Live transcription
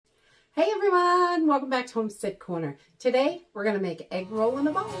everyone, welcome back to Homestead Corner. Today we're going to make egg roll in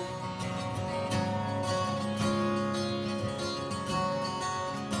a bowl. Today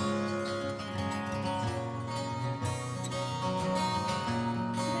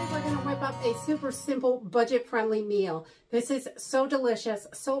we're going to whip up a super simple budget-friendly meal. This is so delicious,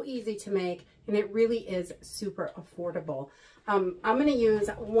 so easy to make, and it really is super affordable. I'm going to use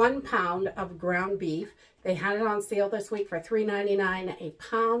 1 pound of ground beef. They had it on sale this week for $3.99 a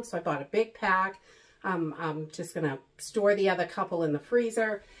pound, so I bought a big pack. I'm just going to store the other couple in the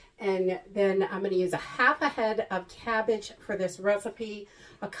freezer. And then I'm going to use a half a head of cabbage for this recipe,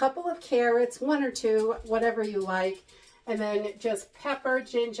 a couple of carrots, 1 or 2, whatever you like. And then just pepper,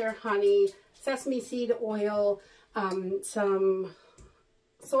 ginger, honey, sesame seed oil, some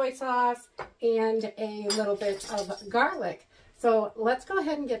soy sauce, and a little bit of garlic. So let's go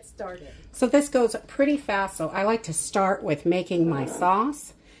ahead and get started. So this goes pretty fast, so I like to start with making my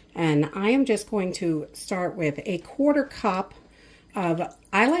sauce. And I am just going to start with a 1/4 cup of,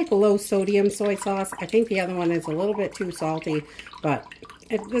 I like low sodium soy sauce. I think the other one is a little bit too salty, but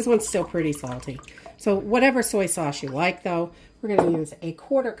this one's still pretty salty. So whatever soy sauce you like though, we're going to use a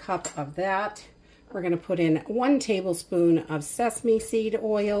 1/4 cup of that. We're going to put in 1 tablespoon of sesame seed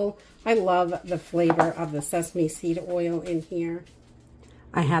oil. I love the flavor of the sesame seed oil in here.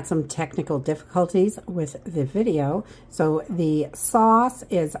 I had some technical difficulties with the video. So the sauce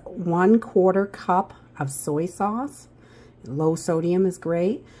is 1/4 cup of soy sauce. Low sodium is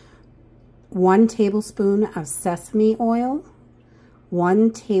great. 1 tablespoon of sesame oil.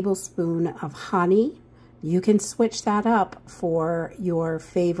 1 tablespoon of honey. You can switch that up for your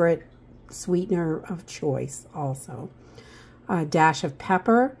favorite sweetener of choice also. A dash of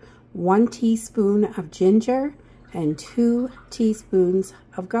pepper, 1 teaspoon of ginger, and 2 teaspoons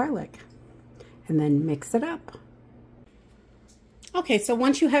of garlic. And then mix it up. Okay, so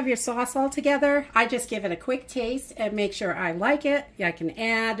once you have your sauce all together, I just give it a quick taste and make sure I like it. I can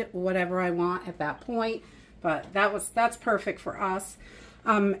add whatever I want at that point, but that's perfect for us.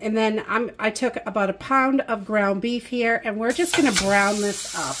 And then I took about 1 pound of ground beef here, and we're just going to brown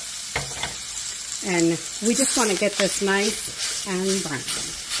this up. And we just want to get this nice and brown.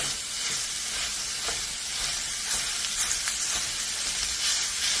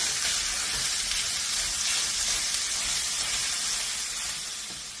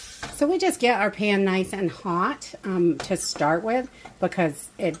 So we just get our pan nice and hot to start with, because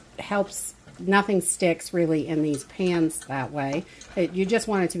it helps, nothing sticks really in these pans that way. You just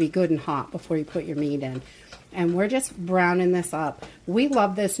want it to be good and hot before you put your meat in. And we're just browning this up. We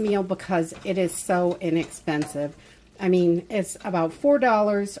love this meal because it is so inexpensive. I mean, it's about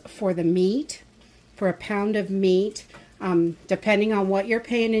 $4 for the meat, for 1 pound of meat, depending on what you're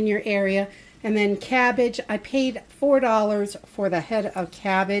paying in your area. And then cabbage, I paid $4 for the head of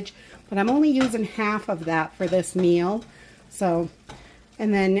cabbage, but I'm only using half of that for this meal. So,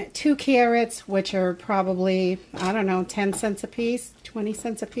 and then 2 carrots, which are probably, I don't know, 10 cents a piece, 20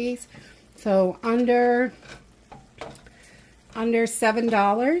 cents a piece. So under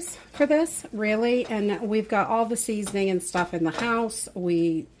 $7 for this, really. And we've got all the seasoning and stuff in the house.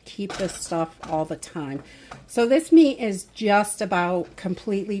 We keep this stuff all the time. So this meat is just about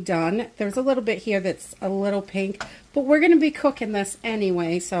completely done. There's a little bit here that's a little pink, but we're going to be cooking this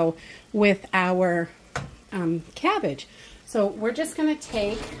anyway, so with our cabbage. So we're just going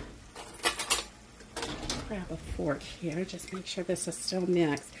to grab a fork here, just make sure this is still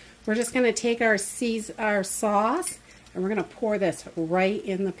mixed. We're just going to take our sauce, and we're going to pour this right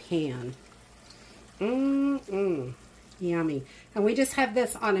in the pan. Yummy. And we just have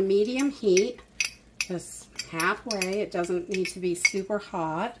this on a medium heat, just halfway. It doesn't need to be super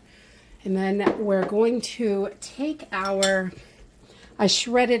hot. And then we're going to take I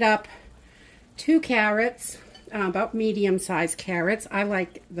shredded up 2 carrots, about medium-sized carrots. I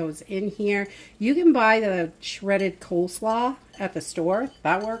like those in here. You can buy the shredded coleslaw at the store.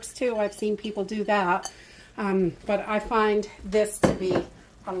 That works too. I've seen people do that. But I find this to be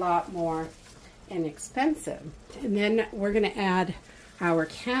a lot more inexpensive. And then we're going to add our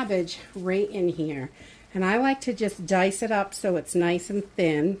cabbage right in here. And I like to just dice it up so it's nice and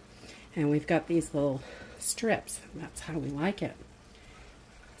thin. And we've got these little strips. That's how we like it.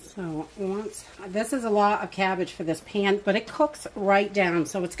 So this is a lot of cabbage for this pan, but it cooks right down,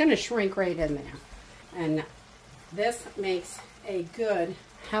 so it's going to shrink right in there. And this makes a good,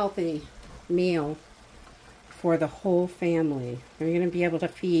 healthy meal for the whole family. You're going to be able to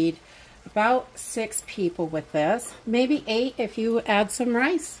feed about 6 people with this, maybe 8 if you add some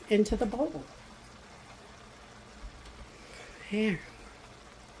rice into the bowl. Here.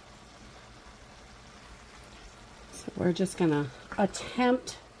 So we're just going to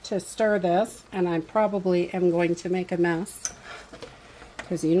attempt to stir this, and I probably am going to make a mess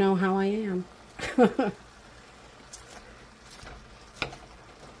because you know how I am.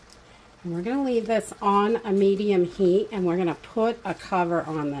 And we're going to leave this on a medium heat, and we're going to put a cover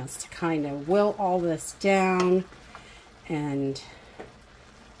on this to kind of wilt all this down, and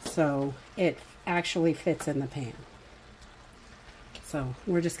so it actually fits in the pan. So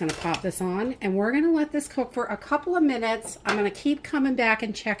we're just going to pop this on, and we're going to let this cook for a couple of minutes. I'm going to keep coming back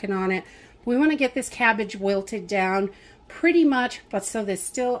and checking on it. We want to get this cabbage wilted down pretty much, but so there's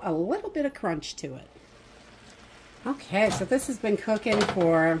still a little bit of crunch to it. Okay, so this has been cooking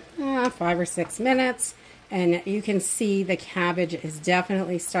for 5 or 6 minutes, and you can see the cabbage is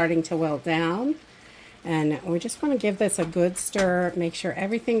definitely starting to wilt down. And we just want to give this a good stir, make sure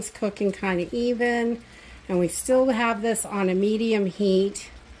everything's cooking kind of even, and we still have this on a medium heat.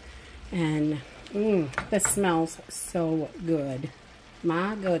 And this smells so good.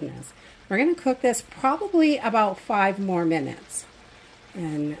 My goodness. We're going to cook this probably about 5 more minutes.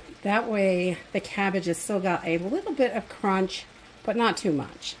 And that way the cabbage has still got a little bit of crunch, but not too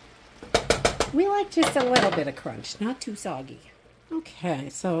much. We like just a little bit of crunch, not too soggy. Okay,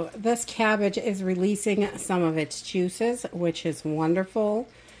 so this cabbage is releasing some of its juices, which is wonderful.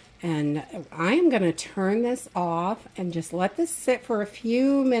 And I am going to turn this off and just let this sit for a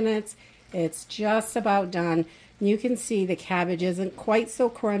few minutes. It's just about done. You can see the cabbage isn't quite so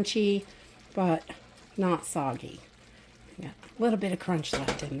crunchy, but not soggy. Got a little bit of crunch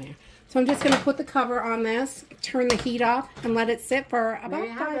left in there. So I'm just going to put the cover on this, turn the heat off, and let it sit for about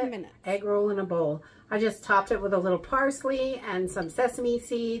 5 minutes. Egg roll in a bowl. I just topped it with a little parsley and some sesame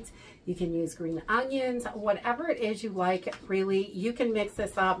seeds. You can use green onions, whatever it is you like, really. You can mix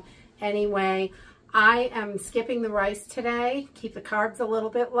this up anyway. I am skipping the rice today, keep the carbs a little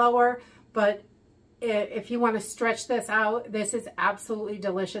bit lower, but if you want to stretch this out, this is absolutely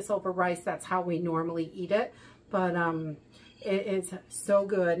delicious over rice. That's how we normally eat it. But it is so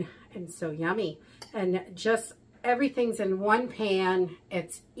good and so yummy. And just everything's in one pan.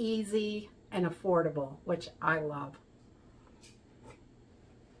 It's easy and affordable, which I love.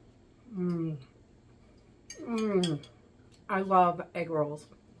 I love egg rolls.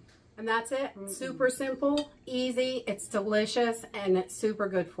 And that's it. Super simple, easy, it's delicious, and it's super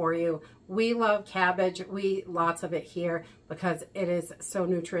good for you. We love cabbage. We eat lots of it here because it is so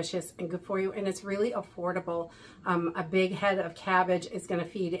nutritious and good for you, and it's really affordable. A big head of cabbage is going to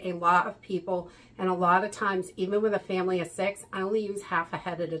feed a lot of people, and a lot of times, even with a family of 6, I only use half a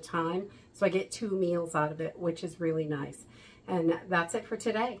head at a time, so I get 2 meals out of it, which is really nice. And that's it for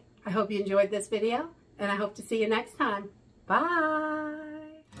today. I hope you enjoyed this video, and I hope to see you next time. Bye!